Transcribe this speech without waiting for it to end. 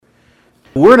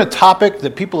We're in a topic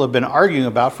that people have been arguing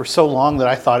about for so long that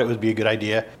I thought it would be a good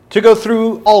idea to go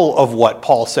through all of what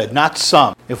Paul said, not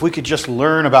some. If we could just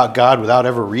learn about God without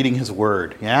ever reading his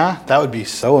word, yeah, that would be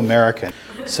so American,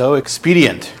 so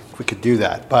expedient if we could do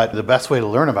that. But the best way to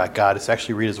learn about God is to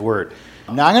actually read his word.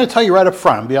 Now, I'm going to tell you right up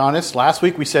front, I'll be honest. Last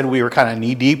week we said we were kind of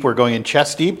knee deep. We're going in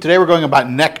chest deep. Today we're going about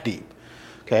neck deep,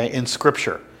 okay, in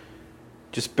Scripture.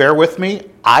 Just bear with me.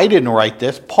 I didn't write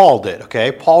this. Paul did,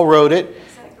 okay? Paul wrote it.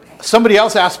 Somebody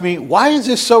else asked me, why is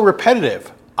this so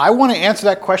repetitive? I want to answer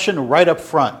that question right up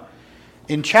front.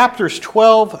 In chapters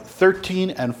 12,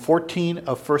 13, and 14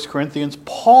 of 1 Corinthians,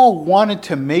 Paul wanted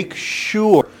to make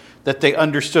sure that they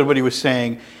understood what he was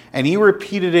saying, and he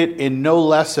repeated it in no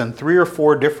less than 3 or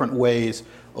 4 different ways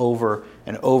over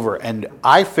and over. And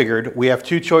I figured we have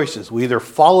 2 choices. We either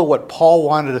follow what Paul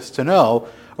wanted us to know,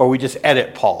 or we just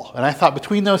edit Paul. And I thought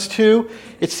between those two,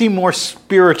 it seemed more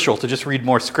spiritual to just read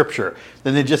more Scripture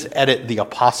than to just edit the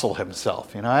apostle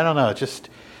himself. I don't know, just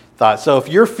thought. So if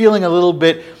you're feeling a little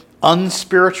bit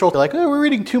unspiritual, like, oh, we're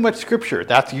reading too much Scripture,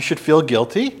 you should feel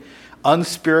guilty.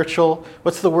 Unspiritual,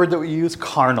 what's the word that we use?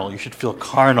 Carnal. You should feel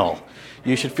carnal.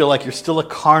 You should feel like you're still a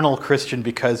carnal Christian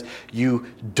because you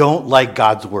don't like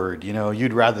God's word.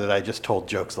 You'd rather that I just told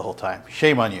jokes the whole time.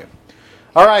 Shame on you.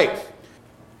 All right.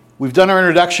 We've done our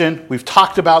introduction. We've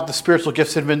talked about the spiritual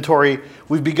gifts inventory.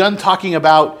 We've begun talking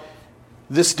about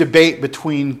this debate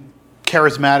between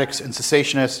charismatics and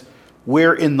cessationists.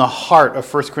 We're in the heart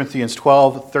of 1 Corinthians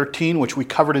 12, 13, which we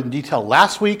covered in detail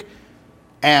last week.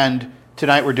 And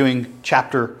tonight we're doing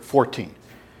chapter 14.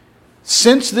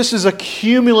 Since this is a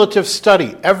cumulative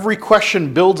study, every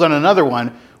question builds on another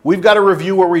one, we've got to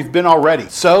review where we've been already.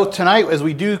 So tonight, as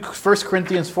we do 1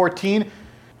 Corinthians 14,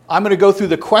 I'm going to go through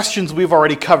the questions we've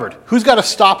already covered. Who's got a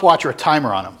stopwatch or a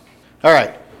timer on them? All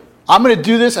right. I'm going to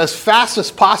do this as fast as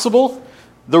possible.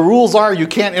 The rules are you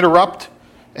can't interrupt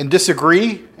and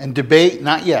disagree and debate.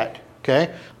 Not yet.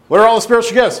 Okay? What are all the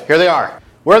spiritual gifts? Here they are.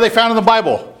 Where are they found in the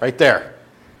Bible? Right there.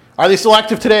 Are they still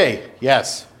active today?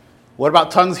 Yes. What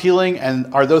about tongues, healing,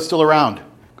 and are those still around?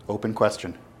 Open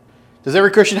question. Does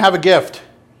every Christian have a gift?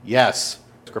 Yes.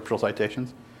 Scriptural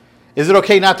citations. Is it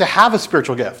okay not to have a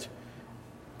spiritual gift?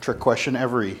 Trick question,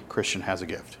 every Christian has a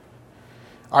gift.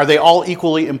 Are they all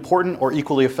equally important or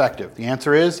equally effective? The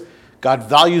answer is, God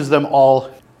values them all.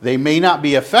 They may not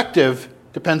be effective,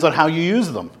 depends on how you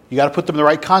use them. You got to put them in the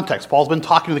right context. Paul's been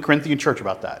talking to the Corinthian church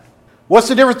about that. What's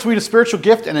the difference between a spiritual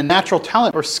gift and a natural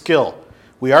talent or skill?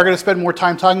 We are going to spend more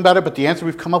time talking about it, but the answer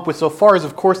we've come up with so far is,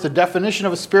 of course, the definition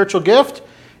of a spiritual gift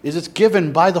is it's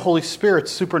given by the Holy Spirit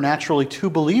supernaturally to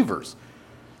believers.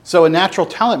 So a natural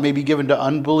talent may be given to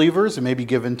unbelievers, it may be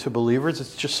given to believers.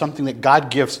 It's just something that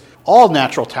God gives all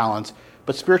natural talents,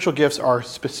 but spiritual gifts are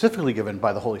specifically given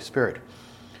by the Holy Spirit.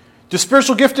 Do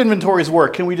spiritual gift inventories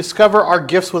work? Can we discover our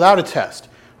gifts without a test?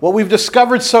 What we've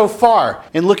discovered so far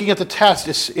in looking at the test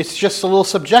is it's just a little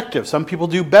subjective. Some people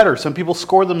do better. Some people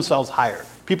score themselves higher.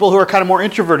 People who are kind of more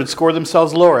introverted score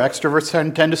themselves lower. Extroverts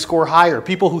tend to score higher.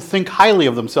 People who think highly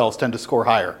of themselves tend to score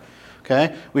higher.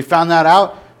 Okay? We found that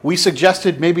out. We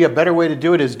suggested maybe a better way to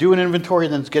do it is do an inventory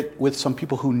and then get with some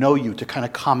people who know you to kind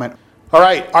of comment. All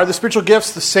right, are the spiritual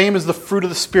gifts the same as the fruit of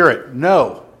the Spirit?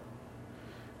 No.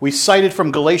 We cited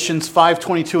from Galatians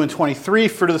 5:22 and 23,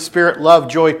 fruit of the Spirit, love,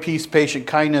 joy, peace, patience,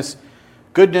 kindness,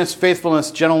 goodness,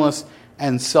 faithfulness, gentleness,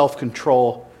 and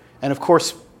self-control. And of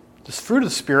course, this fruit of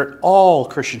the Spirit, all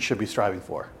Christians should be striving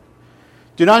for.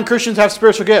 Do non-Christians have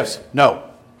spiritual gifts? No.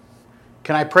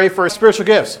 Can I pray for spiritual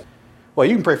gifts? Well,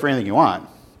 you can pray for anything you want.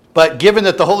 But given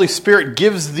that the Holy Spirit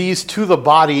gives these to the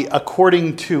body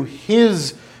according to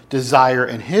his desire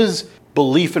and his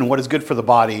belief in what is good for the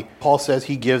body, Paul says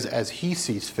he gives as he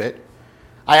sees fit.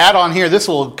 I add on here this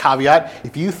little caveat.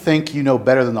 If you think you know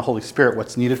better than the Holy Spirit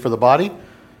what's needed for the body,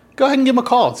 go ahead and give him a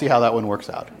call and see how that one works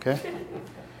out. Okay?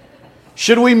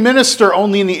 Should we minister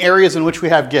only in the areas in which we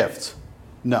have gifts?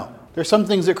 No. There's some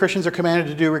things that Christians are commanded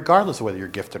to do regardless of whether you're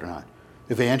gifted or not.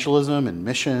 Evangelism and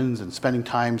missions and spending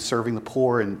time serving the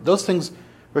poor and those things,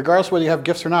 regardless of whether you have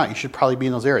gifts or not, you should probably be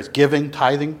in those areas. Giving,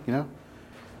 tithing,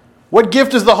 What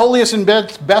gift is the holiest and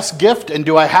best gift, and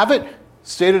do I have it?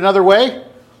 Stated another way,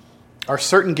 are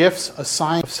certain gifts a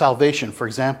sign of salvation? For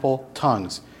example,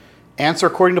 tongues. Answer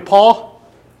according to Paul?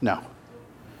 No.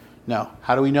 No.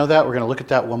 How do we know that? We're going to look at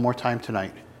that one more time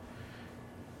tonight.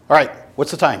 All right,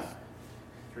 what's the time?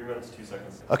 3 minutes, 2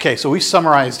 seconds. Okay, so we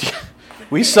summarized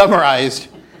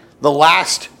the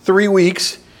last 3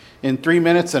 weeks in 3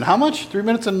 minutes and how much? 3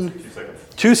 minutes and 2 seconds.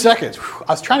 2 seconds.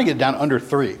 I was trying to get it down under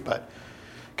 3, but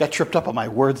got tripped up on my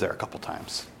words there a couple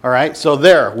times. All right, so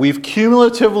there, we've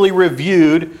cumulatively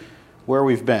reviewed where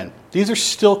we've been. These are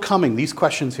still coming, these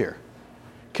questions here.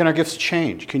 Can our gifts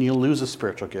change? Can you lose the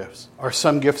spiritual gifts? Are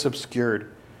some gifts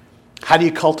obscured? How do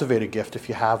you cultivate a gift if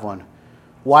you have one?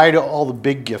 Why do all the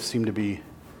big gifts seem to be,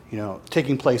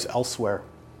 taking place elsewhere?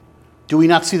 Do we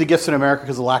not see the gifts in America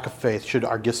because of lack of faith? Should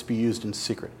our gifts be used in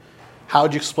secret? How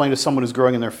would you explain to someone who's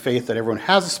growing in their faith that everyone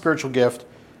has a spiritual gift?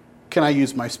 Can I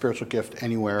use my spiritual gift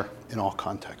anywhere in all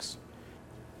contexts?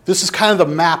 This is kind of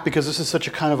the map, because this is such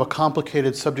a kind of a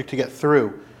complicated subject to get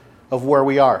through, of where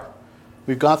we are.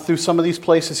 We've got through some of these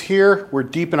places here. We're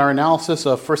deep in our analysis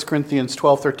of 1 Corinthians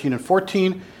 12, 13, and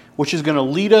 14, which is going to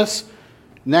lead us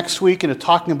next week into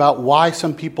talking about why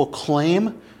some people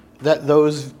claim that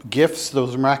those gifts,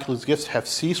 those miraculous gifts, have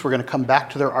ceased. We're going to come back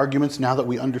to their arguments now that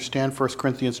we understand 1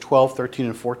 Corinthians 12, 13,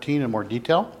 and 14 in more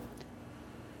detail.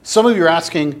 Some of you are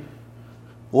asking,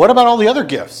 what about all the other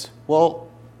gifts? Well,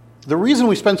 the reason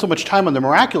we spend so much time on the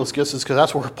miraculous gifts is because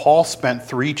that's where Paul spent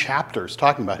 3 chapters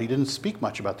talking about. He didn't speak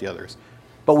much about the others.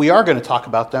 But we are going to talk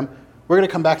about them. We're going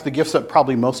to come back to the gifts that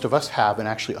probably most of us have and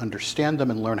actually understand them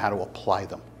and learn how to apply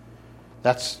them.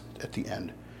 That's at the end.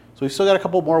 So we've still got a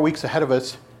couple more weeks ahead of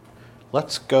us.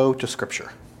 Let's go to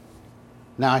Scripture.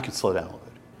 Now I can slow down a little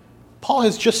bit. Paul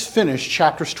has just finished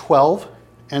chapters 12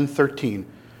 and 13,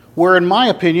 where in my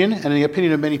opinion, and in the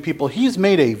opinion of many people, he's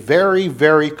made a very,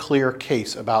 very clear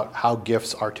case about how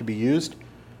gifts are to be used.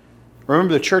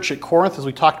 Remember, the church at Corinth, as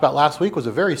we talked about last week, was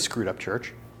a very screwed up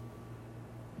church.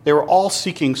 They were all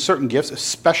seeking certain gifts,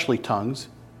 especially tongues.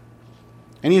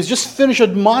 And he's just finished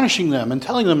admonishing them and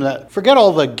telling them that forget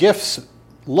all the gifts,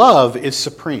 love is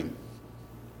supreme.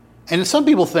 And some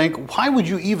people think, why would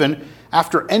you even,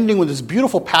 after ending with this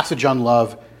beautiful passage on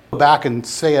love, go back and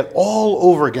say it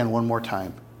all over again one more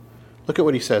time? Look at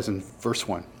what he says in verse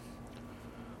 1.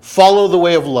 Follow the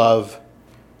way of love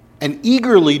and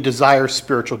eagerly desire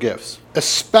spiritual gifts,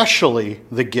 especially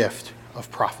the gift of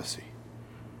prophecy.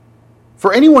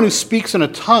 For anyone who speaks in a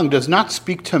tongue does not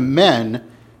speak to men,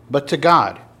 but to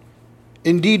God.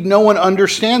 Indeed, no one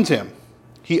understands him.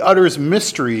 He utters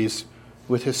mysteries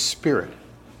with his spirit.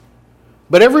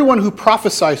 But everyone who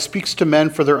prophesies speaks to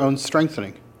men for their own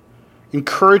strengthening,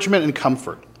 encouragement, and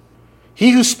comfort.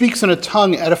 He who speaks in a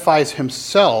tongue edifies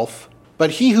himself, but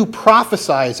he who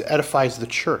prophesies edifies the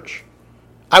church.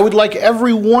 I would like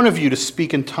every one of you to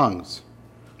speak in tongues,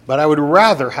 but I would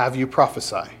rather have you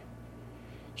prophesy.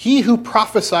 He who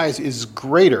prophesies is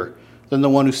greater than the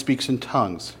one who speaks in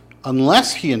tongues,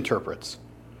 unless he interprets,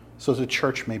 so the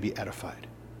church may be edified.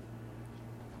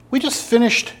 We just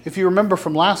finished, if you remember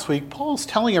from last week, Paul's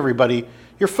telling everybody,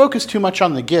 you're focused too much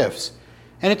on the gifts.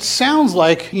 And it sounds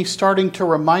like he's starting to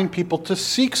remind people to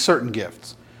seek certain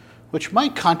gifts, which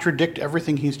might contradict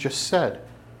everything he's just said.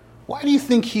 Why do you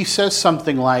think he says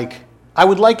something like, I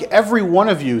would like every one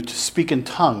of you to speak in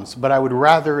tongues, but I would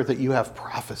rather that you have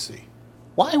prophecy?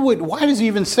 Why does he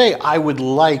even say, I would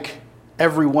like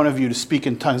every one of you to speak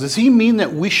in tongues? Does he mean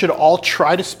that we should all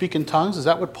try to speak in tongues? Is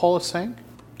that what Paul is saying?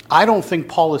 I don't think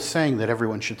Paul is saying that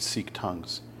everyone should seek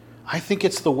tongues. I think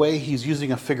it's the way he's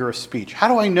using a figure of speech. How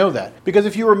do I know that? Because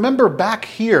if you remember back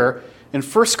here in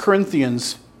 1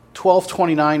 Corinthians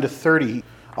 12:29 to 30,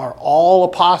 are all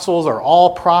apostles, are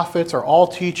all prophets, are all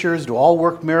teachers, do all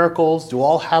work miracles, do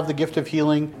all have the gift of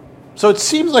healing? So it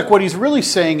seems like what he's really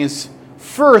saying is,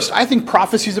 first, I think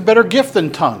prophecy is a better gift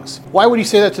than tongues. Why would he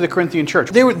say that to the Corinthian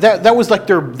church? That was like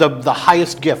the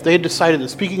highest gift. They had decided that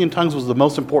speaking in tongues was the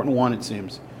most important one, it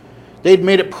seems. They had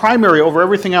made it primary over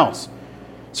everything else.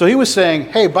 So he was saying,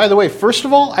 hey, by the way, first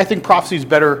of all, I think prophecy is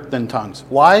better than tongues.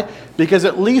 Why? Because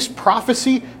at least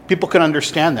prophecy, people can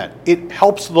understand that. It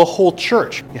helps the whole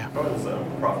church. Yeah. How is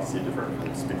prophecy different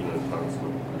from speaking in tongues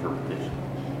with interpretation?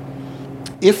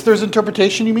 If there's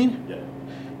interpretation, you mean? Yeah.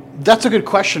 That's a good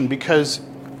question, because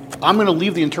I'm going to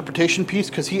leave the interpretation piece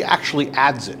because he actually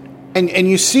adds it. And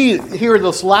you see here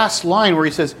this last line where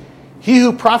he says, he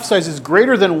who prophesies is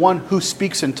greater than one who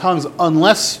speaks in tongues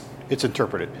unless it's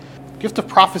interpreted. Gift of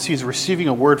prophecy is receiving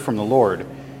a word from the Lord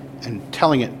and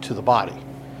telling it to the body.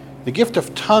 The gift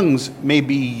of tongues may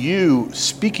be you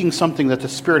speaking something that the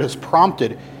Spirit has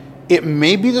prompted. It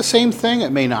may be the same thing,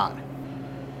 it may not.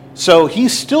 So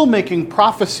he's still making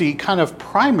prophecy kind of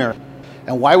primary.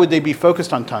 And why would they be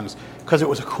focused on tongues? Because it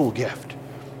was a cool gift.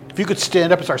 If you could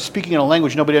stand up and start speaking in a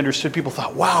language nobody understood, people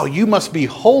thought, wow, you must be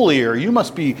holier.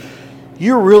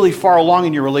 You're really far along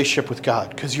in your relationship with God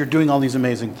because you're doing all these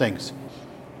amazing things.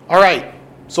 All right,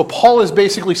 so Paul is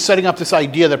basically setting up this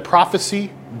idea that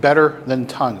prophecy better than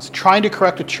tongues, trying to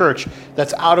correct a church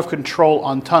that's out of control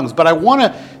on tongues. But I want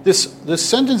to, this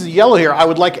sentence in yellow here, I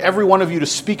would like every one of you to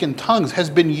speak in tongues, has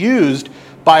been used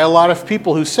by a lot of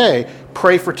people who say,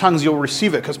 pray for tongues, you'll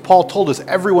receive it, because Paul told us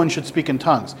everyone should speak in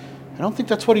tongues. I don't think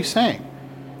that's what he's saying.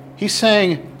 He's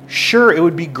saying, Sure, it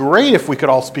would be great if we could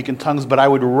all speak in tongues, but I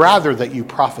would rather that you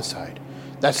prophesied.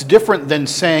 That's different than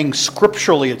saying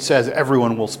scripturally it says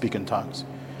everyone will speak in tongues.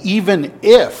 Even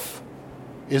if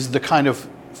is the kind of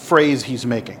phrase he's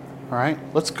making. All right,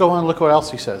 let's go on and look what else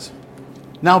he says.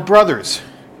 Now, brothers,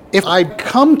 if I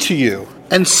come to you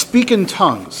and speak in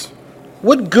tongues,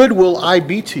 what good will I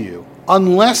be to you,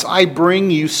 unless I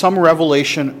bring you some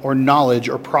revelation or knowledge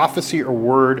or prophecy or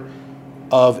word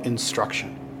of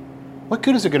instruction? What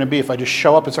good is it going to be if I just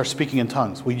show up and start speaking in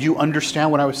tongues? Will you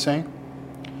understand what I was saying?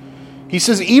 He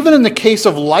says, even in the case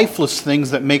of lifeless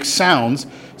things that make sounds,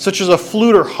 such as a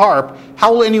flute or harp,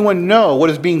 how will anyone know what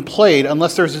is being played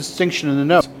unless there is a distinction in the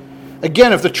notes?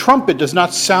 Again, if the trumpet does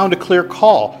not sound a clear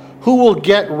call, who will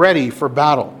get ready for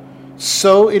battle?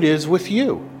 So it is with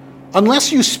you.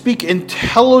 Unless you speak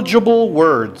intelligible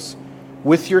words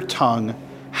with your tongue,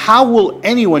 how will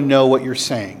anyone know what you're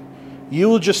saying? You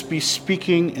will just be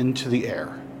speaking into the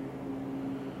air.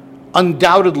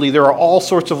 Undoubtedly, there are all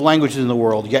sorts of languages in the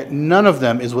world, yet none of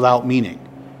them is without meaning.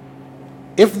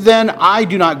 If then I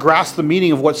do not grasp the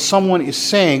meaning of what someone is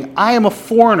saying, I am a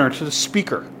foreigner to the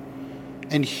speaker,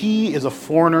 and he is a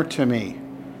foreigner to me.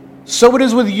 So it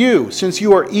is with you, since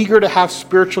you are eager to have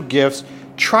spiritual gifts,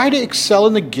 try to excel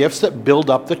in the gifts that build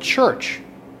up the church.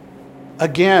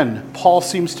 Again, Paul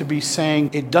seems to be saying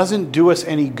it doesn't do us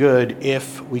any good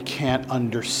if we can't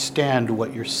understand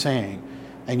what you're saying,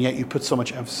 and yet you put so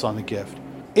much emphasis on the gift.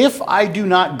 If I do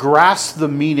not grasp the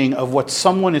meaning of what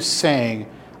someone is saying,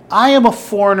 I am a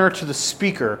foreigner to the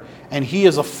speaker, and he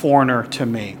is a foreigner to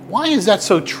me. Why is that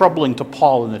so troubling to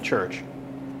Paul in the church?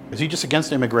 Is he just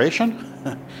against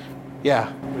immigration?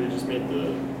 Yeah. We just made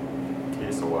the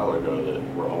case a while ago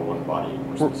that we're all one body.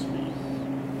 We're supposed to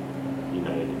be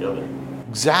united together.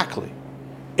 Exactly.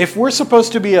 If we're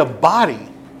supposed to be a body,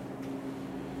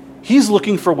 he's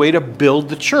looking for a way to build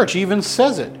the church. He even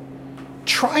says it.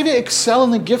 Try to excel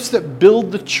in the gifts that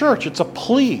build the church. It's a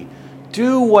plea.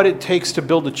 Do what it takes to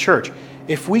build the church.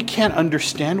 If we can't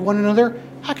understand one another,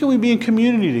 how can we be in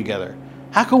community together?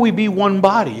 How can we be one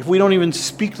body if we don't even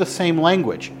speak the same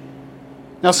language?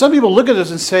 Now, some people look at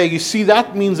this and say, you see,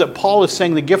 that means that Paul is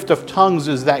saying the gift of tongues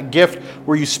is that gift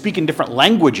where you speak in different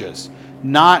languages,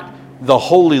 not the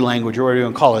holy language, or whatever you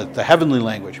want to call it, the heavenly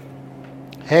language.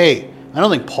 Hey, I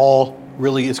don't think Paul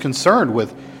really is concerned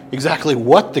with exactly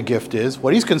what the gift is.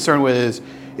 What he's concerned with is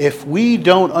if we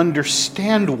don't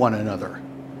understand one another,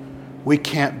 we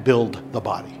can't build the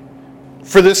body.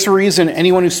 For this reason,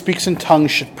 anyone who speaks in tongues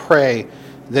should pray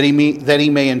that he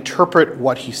may interpret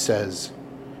what he says.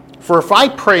 For if I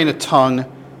pray in a tongue,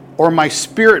 or my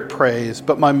spirit prays,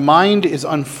 but my mind is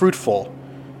unfruitful,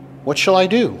 what shall I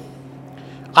do?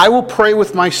 I will pray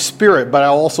with my spirit, but I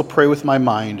will also pray with my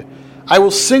mind. I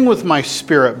will sing with my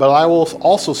spirit, but I will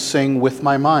also sing with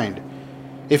my mind.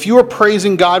 If you are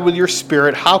praising God with your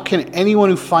spirit, how can anyone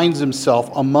who finds himself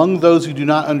among those who do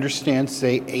not understand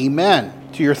say amen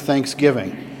to your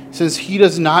thanksgiving, since he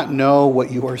does not know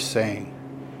what you are saying?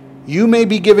 You may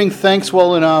be giving thanks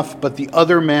well enough, but the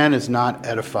other man is not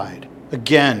edified.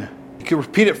 Again, you can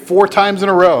repeat it 4 times in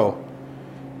a row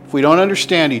if we don't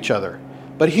understand each other.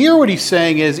 But here what he's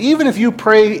saying is, even if you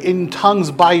pray in tongues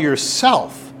by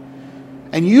yourself,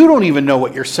 and you don't even know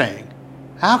what you're saying,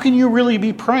 how can you really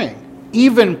be praying?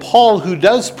 Even Paul, who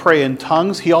does pray in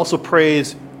tongues, he also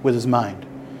prays with his mind.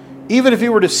 Even if he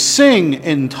were to sing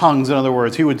in tongues, in other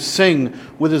words, he would sing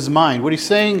with his mind. What he's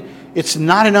saying, it's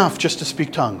not enough just to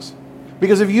speak tongues.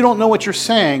 Because if you don't know what you're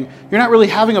saying, you're not really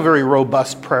having a very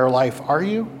robust prayer life, are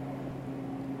you?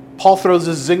 Paul throws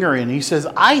a zinger in. He says,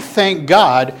 I thank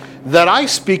God that I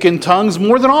speak in tongues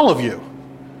more than all of you.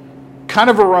 Kind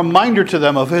of a reminder to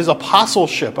them of his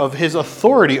apostleship, of his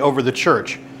authority over the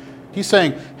church. He's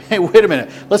saying, hey, wait a minute,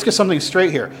 let's get something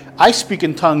straight here. I speak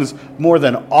in tongues more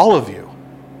than all of you.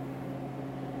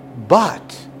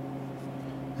 But,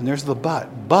 and there's the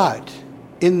but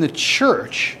in the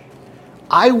church,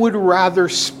 I would rather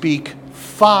speak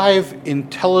 5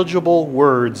 intelligible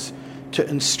words to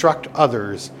instruct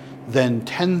others than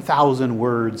 10,000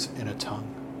 words in a tongue.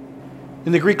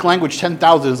 In the Greek language,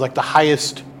 10,000 is like the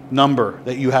highest number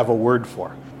that you have a word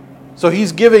for. So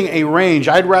he's giving a range.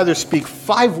 I'd rather speak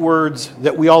 5 words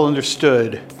that we all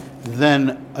understood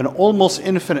than an almost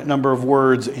infinite number of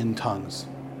words in tongues.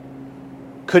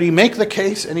 Could he make the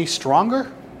case any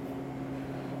stronger?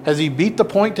 Has he beat the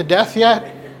point to death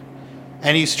yet?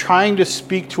 And he's trying to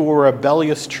speak to a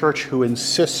rebellious church who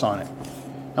insists on it.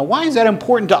 Now, why is that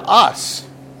important to us?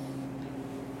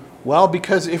 Well,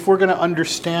 because if we're going to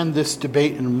understand this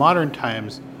debate in modern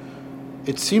times,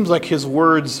 it seems like his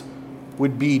words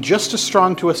would be just as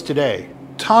strong to us today.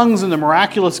 tongues and the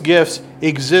miraculous gifts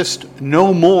exist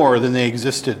no more than they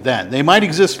existed then. They might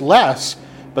exist less,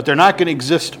 but they're not going to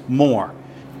exist more.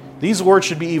 These words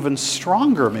should be even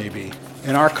stronger, maybe,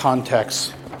 in our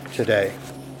context today.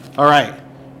 All right,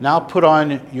 now put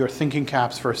on your thinking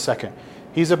caps for a second.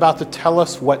 He's about to tell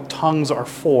us what tongues are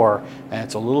for, and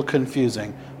it's a little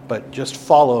confusing, but just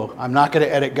follow. I'm not going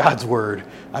to edit God's word.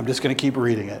 I'm just going to keep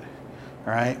reading it.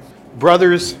 All right?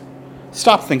 Brothers,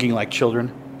 stop thinking like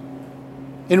children.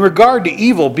 In regard to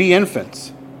evil, be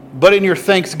infants, but in your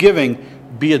thanksgiving,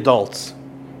 be adults.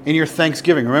 In your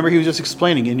thanksgiving, remember he was just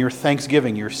explaining, in your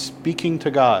thanksgiving, you're speaking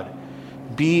to God.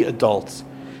 Be adults.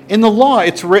 In the law,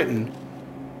 it's written,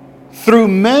 through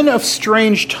men of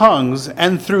strange tongues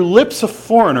and through lips of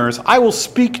foreigners, I will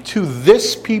speak to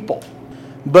this people.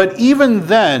 But even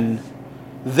then,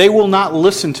 they will not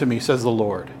listen to me, says the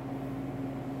Lord.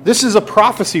 This is a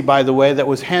prophecy, by the way, that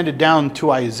was handed down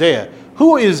to Isaiah.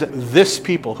 Who is this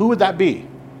people? Who would that be?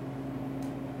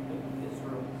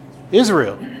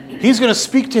 Israel. He's going to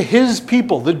speak to his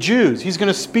people, the Jews. He's going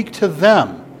to speak to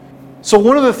them. So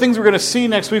one of the things we're going to see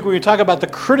next week when we talk about the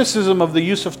criticism of the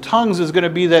use of tongues is going to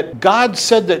be that God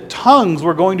said that tongues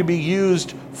were going to be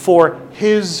used for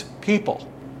his people.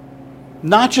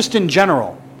 Not just in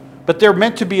general, but they're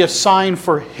meant to be a sign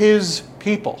for his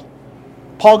people.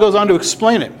 Paul goes on to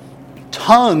explain it.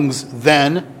 Tongues,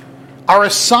 then, are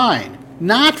a sign,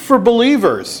 not for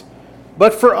believers,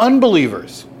 but for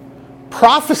unbelievers.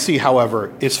 Prophecy,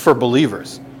 however, is for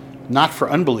believers, not for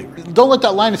unbelievers. Don't let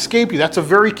that line escape you. That's a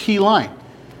very key line.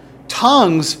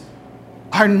 Tongues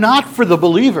are not for the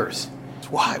believers.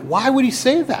 Why? Why would he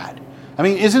say that? I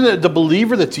mean, isn't it the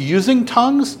believer that's using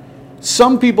tongues?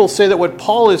 Some people say that what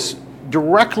Paul is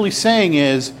directly saying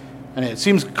is, and it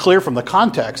seems clear from the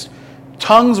context,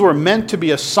 tongues were meant to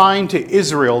be a sign to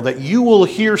Israel that you will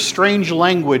hear strange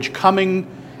language coming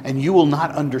and you will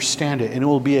not understand it, and it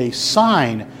will be a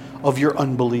sign of your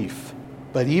unbelief.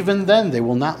 But even then, they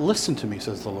will not listen to me,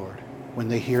 says the Lord, when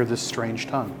they hear this strange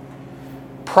tongue.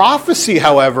 Prophecy,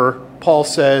 however, Paul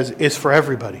says, is for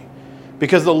everybody,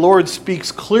 because the Lord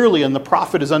speaks clearly and the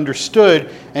prophet is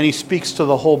understood, and he speaks to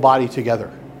the whole body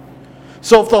together.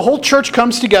 So if the whole church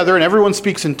comes together and everyone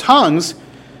speaks in tongues,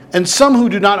 and some who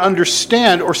do not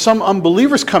understand or some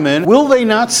unbelievers come in, will they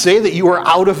not say that you are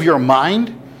out of your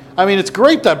mind? I mean, it's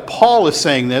great that Paul is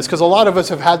saying this, because a lot of us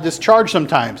have had this charge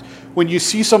sometimes. When you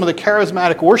see some of the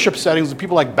charismatic worship settings with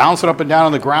people like bouncing up and down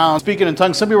on the ground, speaking in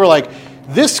tongues, some people are like,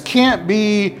 this can't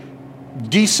be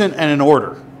decent and in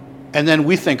order. And then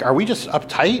we think, are we just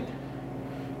uptight?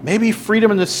 Maybe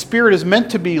freedom in the spirit is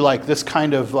meant to be like this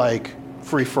kind of like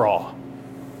free-for-all.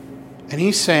 And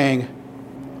he's saying,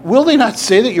 will they not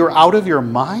say that you're out of your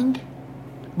mind?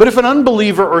 But if an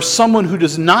unbeliever or someone who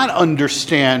does not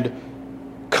understand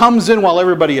comes in while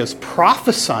everybody is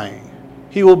prophesying,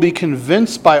 he will be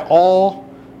convinced by all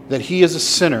that he is a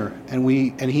sinner, and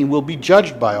he will be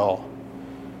judged by all.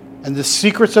 And the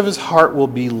secrets of his heart will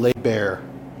be laid bare.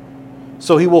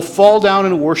 So he will fall down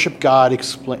and worship God,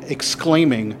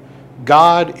 exclaiming,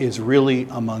 God is really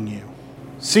among you.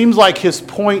 Seems like his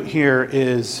point here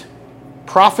is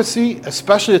prophecy,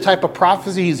 especially the type of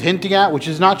prophecy he's hinting at, which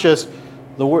is not just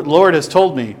the Lord has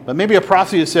told me, but maybe a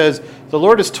prophecy that says, the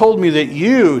Lord has told me that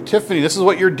you, Tiffany, this is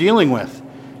what you're dealing with.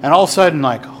 And all of a sudden,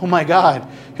 like, oh my God,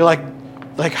 you're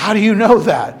like, how do you know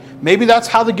that? Maybe that's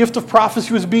how the gift of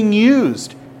prophecy was being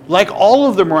used. Like all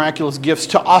of the miraculous gifts,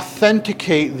 to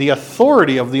authenticate the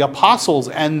authority of the apostles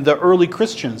and the early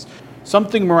Christians.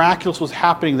 Something miraculous was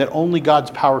happening that only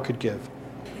God's power could give.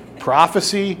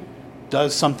 Prophecy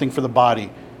does something for the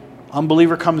body.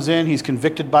 Unbeliever comes in, he's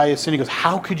convicted by his sin. He goes,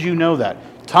 how could you know that?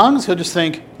 Tongues, he'll just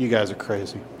think, you guys are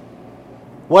crazy.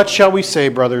 What shall we say,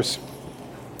 brothers?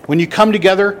 When you come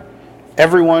together,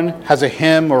 everyone has a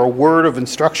hymn or a word of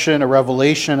instruction, a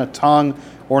revelation, a tongue,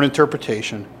 or an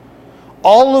interpretation.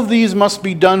 All of these must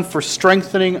be done for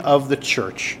strengthening of the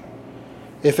church.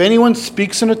 If anyone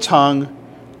speaks in a tongue,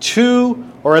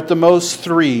 2 or at the most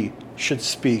 3 should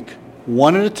speak,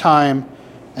 one at a time,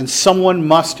 and someone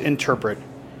must interpret.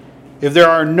 If there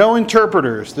are no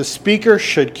interpreters, the speaker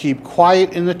should keep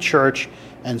quiet in the church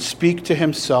and speak to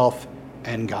himself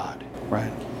and God.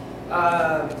 Right?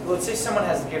 Let's say someone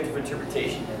has the gift of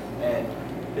interpretation, and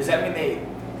does that mean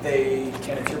they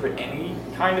can interpret any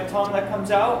kind of tongue that comes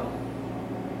out?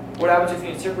 What happens if the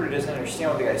interpreter doesn't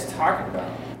understand what the guy's talking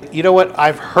about? You know what?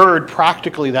 I've heard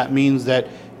practically that means that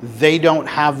they don't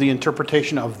have the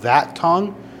interpretation of that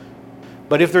tongue.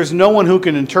 But if there's no one who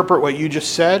can interpret what you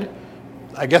just said,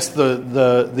 I guess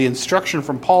the instruction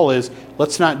from Paul is,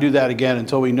 let's not do that again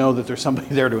until we know that there's somebody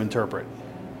there to interpret.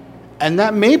 And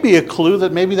that may be a clue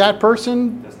that maybe that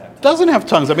person doesn't have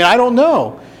tongues? I mean, I don't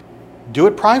know. Do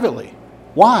it privately.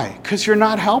 Why? Because you're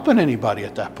not helping anybody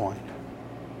at that point.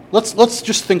 Let's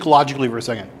just think logically for a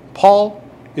second. Paul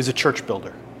is a church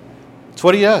builder. It's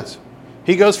what he does.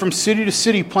 He goes from city to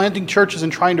city planting churches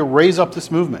and trying to raise up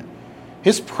this movement.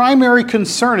 His primary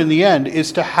concern in the end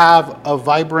is to have a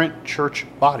vibrant church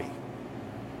body.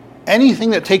 Anything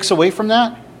that takes away from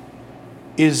that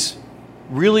is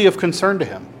really of concern to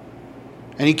him.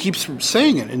 And he keeps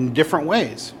saying it in different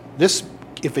ways. This,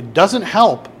 if it doesn't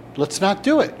help, let's not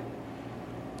do it.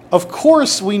 Of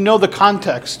course, we know the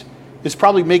context is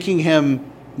probably making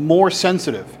him more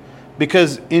sensitive,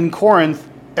 because in Corinth,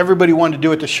 everybody wanted to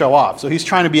do it to show off. So he's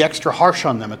trying to be extra harsh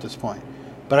on them at this point.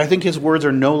 But I think his words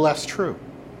are no less true.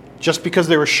 Just because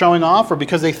they were showing off or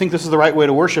because they think this is the right way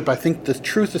to worship, I think the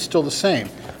truth is still the same.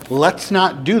 Let's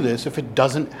not do this if it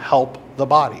doesn't help the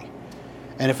body.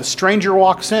 And if a stranger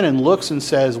walks in and looks and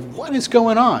says, what is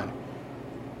going on?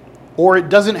 Or it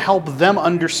doesn't help them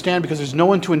understand because there's no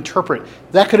one to interpret.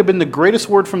 That could have been the greatest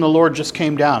word from the Lord just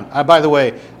came down. By the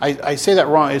way, I say that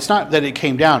wrong. It's not that it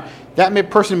came down. That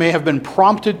person may have been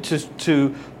prompted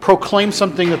to proclaim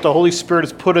something that the Holy Spirit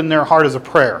has put in their heart as a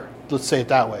prayer. Let's say it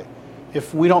that way.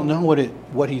 If we don't know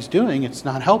what he's doing, it's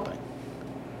not helping.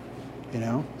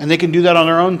 And they can do that on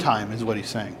their own time, is what he's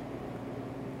saying.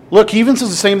 Look, he even says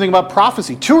the same thing about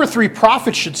prophecy. 2 or 3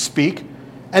 prophets should speak,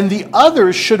 and the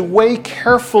others should weigh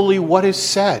carefully what is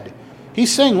said.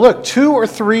 He's saying, look, 2 or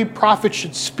 3 prophets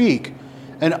should speak,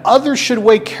 and others should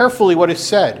weigh carefully what is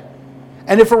said.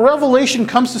 And if a revelation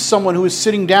comes to someone who is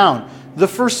sitting down, the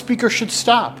first speaker should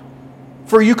stop.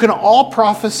 For you can all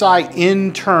prophesy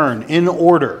in turn, in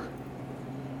order,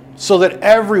 so that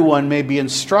everyone may be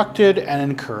instructed and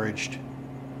encouraged.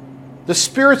 The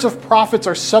spirits of prophets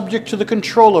are subject to the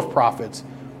control of prophets,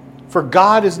 for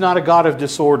God is not a God of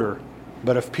disorder,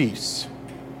 but of peace.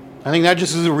 I think that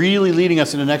just is really leading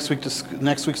us into next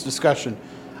week's discussion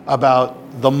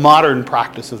about the modern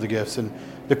practice of the gifts and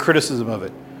the criticism of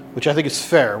it, which I think is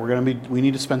fair. We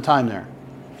need to spend time there.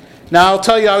 Now, I'll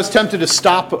tell you, I was tempted to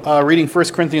stop reading 1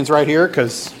 Corinthians right here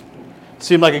because it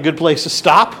seemed like a good place to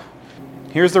stop.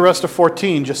 Here's the rest of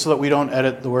 14, just so that we don't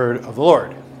edit the word of the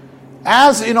Lord.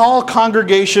 As in all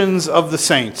congregations of the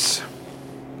saints,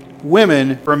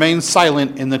 women remain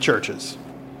silent in the churches.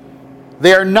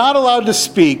 They are not allowed to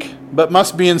speak, but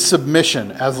must be in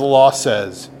submission, as the law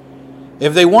says.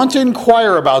 If they want to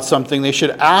inquire about something, they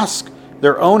should ask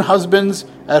their own husbands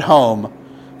at home,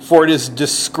 for it is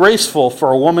disgraceful for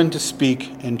a woman to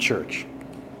speak in church.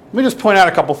 Let me just point out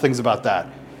a couple things about that.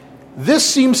 This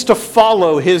seems to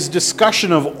follow his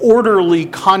discussion of orderly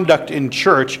conduct in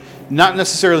church, not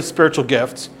necessarily spiritual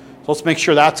gifts. So let's make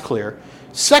sure that's clear.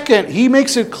 Second, he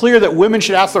makes it clear that women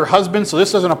should ask their husbands, so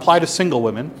this doesn't apply to single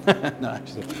women. No, I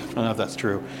don't know if that's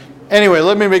true. Anyway,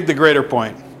 let me make the greater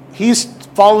point. He's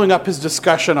following up his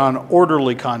discussion on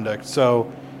orderly conduct.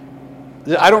 So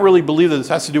I don't really believe that this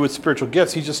has to do with spiritual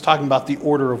gifts. He's just talking about the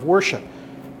order of worship.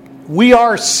 We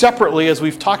are separately, as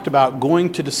we've talked about,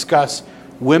 going to discuss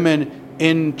women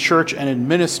in church and in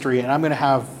ministry, and I'm going to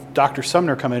have Dr.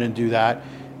 Sumner come in and do that,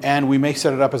 and we may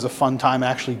set it up as a fun time,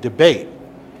 actually debate,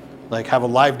 like have a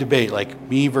live debate, like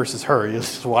me versus her. You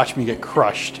just watch me get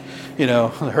crushed,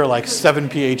 her like 7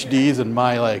 PhDs and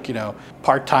my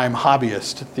part-time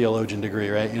hobbyist theologian degree,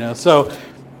 right? So,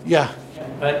 yeah.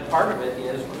 But part of it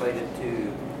is related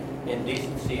to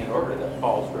indecency and order that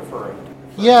Paul's referring to.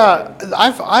 Yeah,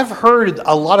 I've heard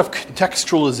a lot of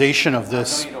contextualization of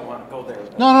this. I know you don't want to go there.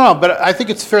 No, but I think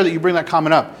it's fair that you bring that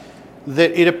comment up.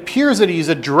 That it appears that he's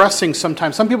addressing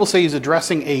sometimes, some people say he's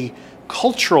addressing a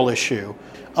cultural issue.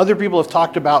 Other people have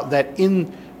talked about that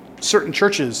in certain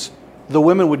churches, the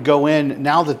women would go in,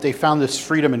 now that they found this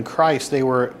freedom in Christ, they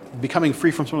were becoming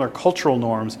free from some of their cultural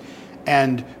norms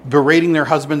and berating their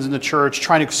husbands in the church,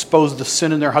 trying to expose the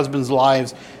sin in their husbands'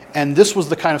 lives. And this was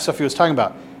the kind of stuff he was talking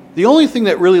about. The only thing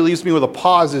that really leaves me with a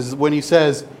pause is when he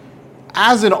says,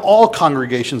 as in all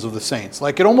congregations of the saints.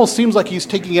 Like, it almost seems like he's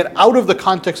taking it out of the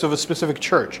context of a specific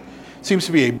church. It seems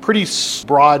to be a pretty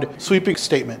broad, sweeping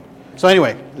statement. So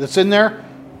anyway, that's in there.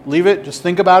 Leave it. Just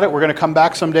think about it. We're going to come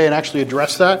back someday and actually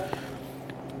address that.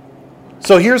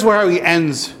 So here's where he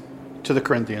ends to the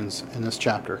Corinthians in this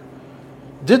chapter.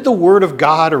 Did the word of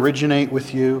God originate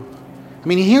with you? I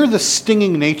mean, hear the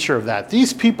stinging nature of that.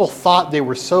 These people thought they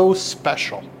were so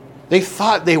special. They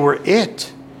thought they were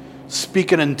it,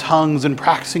 speaking in tongues and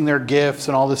practicing their gifts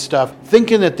and all this stuff,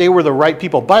 thinking that they were the right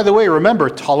people. By the way, remember,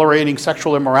 tolerating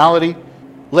sexual immorality,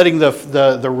 letting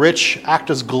the rich act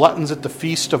as gluttons at the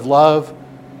feast of love,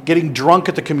 getting drunk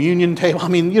at the communion table. I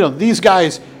mean, these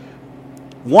guys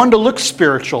wanted to look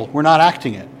spiritual. We're not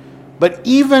acting it. But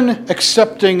even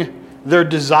accepting their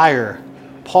desire,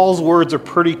 Paul's words are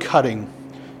pretty cutting.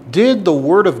 Did the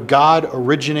word of God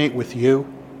originate with you?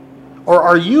 Or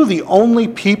are you the only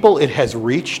people it has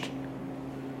reached?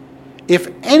 If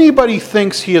anybody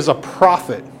thinks he is a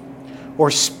prophet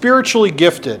or spiritually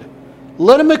gifted,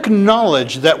 let him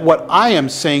acknowledge that what I am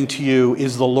saying to you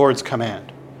is the Lord's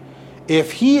command.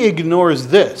 If he ignores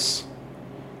this,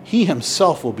 he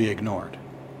himself will be ignored.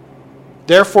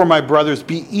 Therefore, my brothers,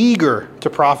 be eager to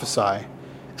prophesy,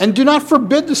 and do not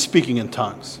forbid the speaking in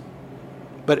tongues,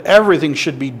 but everything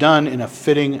should be done in a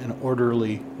fitting and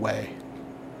orderly way.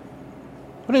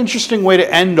 What an interesting way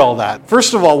to end all that.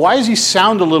 First of all, why does he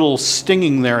sound a little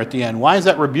stinging there at the end? Why is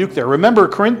that rebuke there? Remember,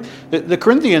 the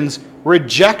Corinthians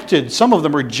rejected, some of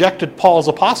them rejected Paul's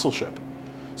apostleship.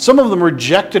 Some of them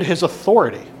rejected his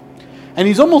authority. And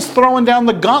he's almost throwing down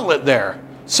the gauntlet there.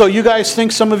 So you guys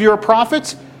think some of you are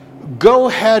prophets? Go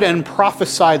ahead and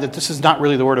prophesy that this is not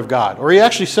really the word of God. Or he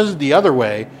actually says it the other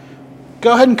way.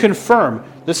 Go ahead and confirm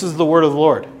this is the word of the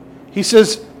Lord. He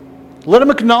says, let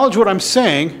him acknowledge what I'm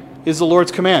saying is the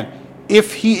Lord's command.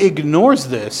 If he ignores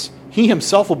this, he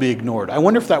himself will be ignored. I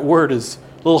wonder if that word is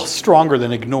a little stronger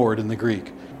than ignored in the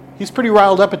Greek. He's pretty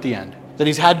riled up at the end, that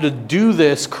he's had to do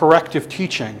this corrective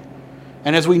teaching.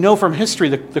 And as we know from history,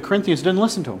 the Corinthians didn't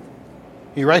listen to him.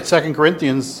 He writes 2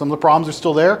 Corinthians, some of the problems are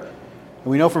still there. And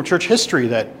we know from church history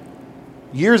that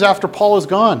years after Paul is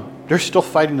gone, they're still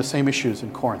fighting the same issues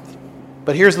in Corinth.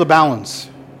 But here's the balance.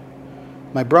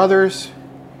 My brothers,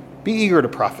 be eager to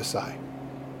prophesy,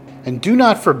 and do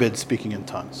not forbid speaking in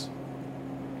tongues.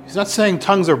 He's not saying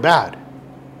tongues are bad,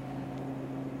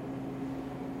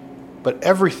 but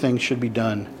everything should be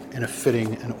done in a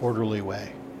fitting and orderly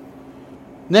way.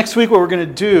 Next week, what we're going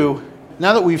to do,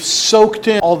 now that we've soaked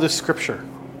in all this scripture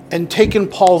and taken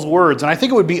Paul's words, and I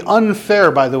think it would be unfair,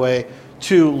 by the way,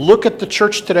 to look at the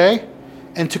church today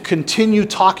and to continue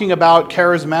talking about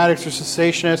charismatics or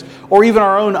cessationists or even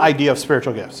our own idea of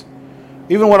spiritual gifts,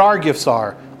 even what our gifts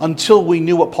are, until we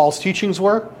knew what Paul's teachings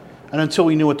were and until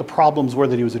we knew what the problems were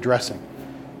that he was addressing.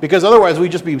 Because otherwise,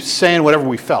 we'd just be saying whatever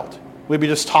we felt. We'd be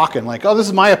just talking like, oh, this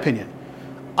is my opinion.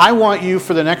 I want you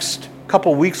for the next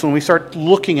couple weeks when we start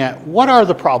looking at what are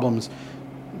the problems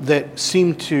that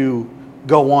seem to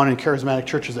go on in charismatic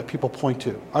churches that people point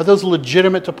to. Are those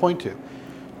legitimate to point to?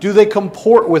 Do they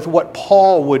comport with what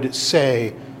Paul would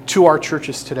say to our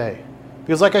churches today?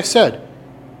 Because like I said,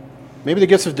 maybe the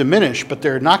gifts have diminished, but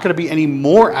they're not going to be any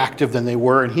more active than they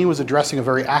were, and he was addressing a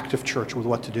very active church with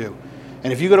what to do.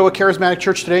 And if you go to a charismatic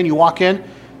church today and you walk in,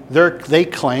 they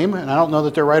claim, and I don't know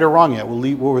that they're right or wrong yet,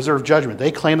 we'll reserve judgment,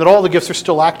 they claim that all the gifts are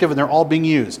still active and they're all being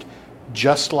used,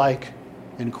 just like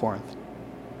in Corinth.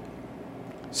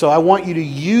 So I want you to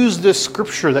use this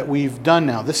scripture that we've done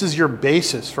now. This is your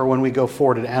basis for when we go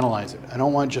forward and analyze it. I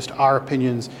don't want just our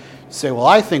opinions to say, well,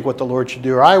 I think what the Lord should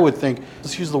do, or I would think.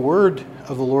 Let's use the word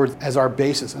of the Lord as our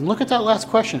basis. And look at that last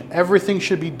question. Everything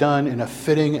should be done in a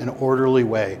fitting and orderly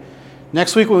way.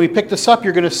 Next week when we pick this up,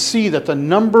 you're going to see that the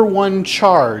number one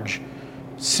charge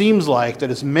seems like that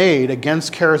is made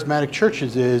against charismatic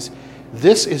churches is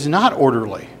this is not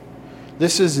orderly.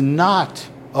 This is not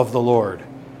of the Lord.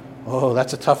 Oh,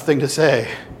 that's a tough thing to say.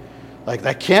 Like,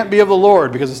 that can't be of the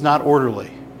Lord because it's not orderly.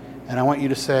 And I want you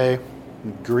to say,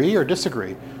 agree or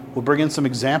disagree. We'll bring in some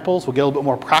examples. We'll get a little bit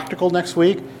more practical next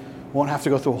week. We won't have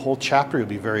to go through a whole chapter. You'll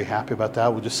be very happy about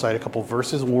that. We'll just cite a couple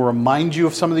verses and we'll remind you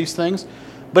of some of these things.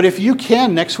 But if you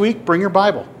can, next week, bring your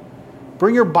Bible.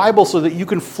 Bring your Bible so that you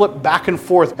can flip back and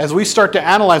forth. As we start to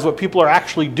analyze what people are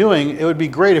actually doing, it would be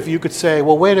great if you could say,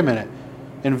 well, wait a minute.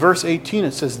 In verse 18,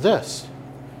 it says this.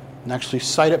 And actually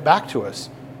cite it back to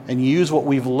us and use what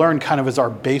we've learned kind of as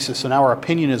our basis, so now our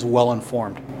opinion is well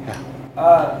informed.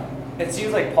 Yeah. It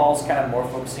seems like Paul's kind of more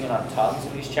focusing on tongues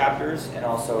in these chapters and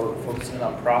also focusing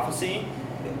on prophecy.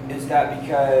 Is that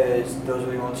because those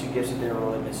are the only two gifts that they're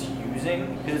really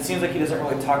misusing? Because it seems like he doesn't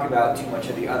really talk about too much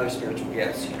of the other spiritual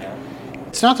gifts, you know?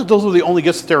 It's not that those were the only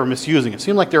gifts that they were misusing. It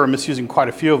seemed like they were misusing quite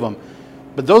a few of them.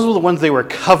 But those were the ones they were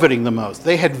coveting the most.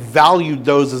 They had valued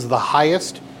those as the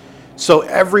highest. So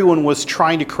everyone was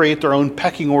trying to create their own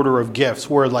pecking order of gifts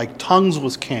where like tongues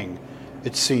was king,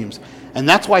 it seems. And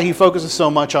that's why he focuses so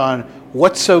much on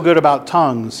what's so good about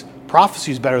tongues.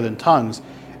 Prophecy is better than tongues.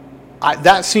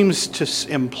 That seems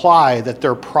to imply that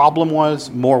their problem was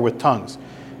more with tongues.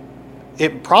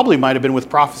 It probably might have been with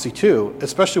prophecy too,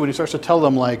 especially when he starts to tell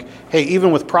them like, hey,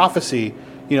 even with prophecy,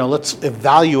 let's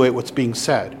evaluate what's being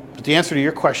said. But the answer to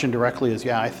your question directly is,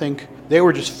 yeah, I think they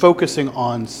were just focusing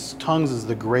on tongues as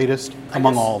the greatest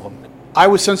among all of them. I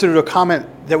was sensitive to a comment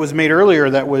that was made earlier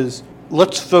that was,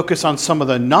 let's focus on some of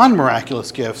the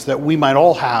non-miraculous gifts that we might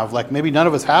all have. Like maybe none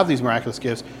of us have these miraculous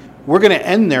gifts. We're going to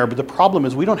end there, but the problem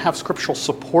is we don't have scriptural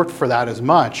support for that as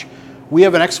much. We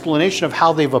have an explanation of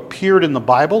how they've appeared in the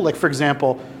Bible. Like, for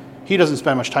example, he doesn't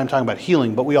spend much time talking about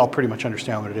healing, but we all pretty much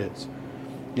understand what it is.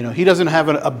 You know, he doesn't have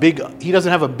a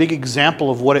big example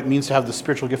of what it means to have the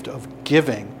spiritual gift of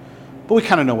giving, but we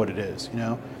kind of know what it is, you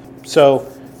know. So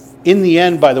in the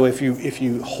end, by the way, if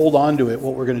you hold on to it,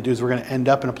 what we're going to do is we're going to end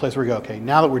up in a place where we go, okay,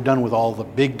 now that we're done with all the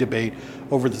big debate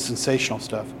over the sensational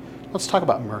stuff, let's talk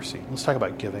about mercy. Let's talk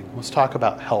about giving. Let's talk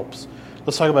about helps.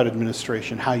 Let's talk about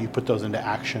administration, how you put those into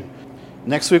action.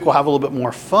 Next week we'll have a little bit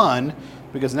more fun,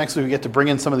 because next week we get to bring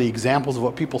in some of the examples of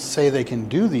what people say they can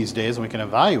do these days, and we can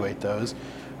evaluate those.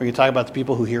 We're going to talk about the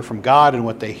people who hear from God and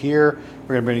what they hear. We're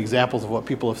going to bring examples of what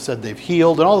people have said they've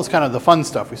healed, and all this kind of the fun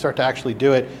stuff. We start to actually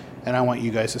do it, and I want you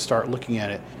guys to start looking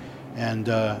at it. And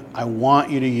I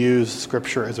want you to use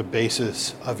Scripture as a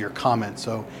basis of your comments,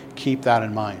 so keep that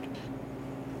in mind.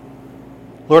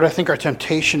 Lord, I think our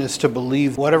temptation is to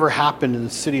believe whatever happened in the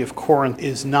city of Corinth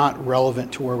is not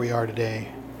relevant to where we are today.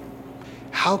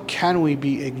 How can we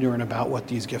be ignorant about what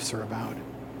these gifts are about?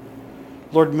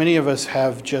 Lord, many of us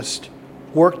have just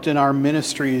worked in our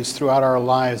ministries throughout our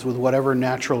lives with whatever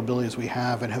natural abilities we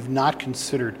have and have not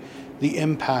considered the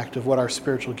impact of what our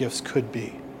spiritual gifts could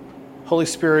be. Holy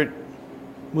Spirit,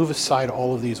 move aside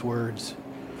all of these words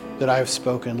that I have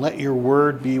spoken. Let your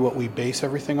word be what we base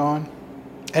everything on,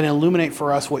 and illuminate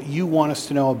for us what you want us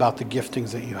to know about the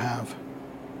giftings that you have.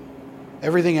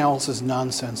 Everything else is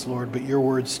nonsense, Lord, but your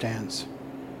word stands.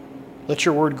 Let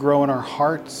your word grow in our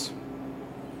hearts,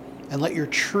 and let your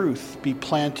truth be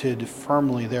planted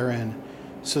firmly therein,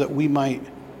 so that we might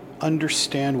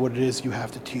understand what it is you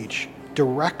have to teach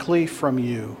directly from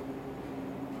you.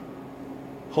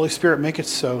 Holy Spirit, make it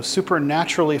so.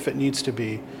 Supernaturally, if it needs to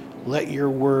be, let your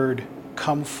word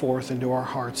come forth into our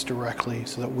hearts directly,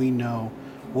 so that we know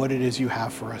what it is you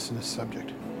have for us in this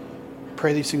subject.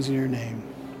 Pray these things in your name.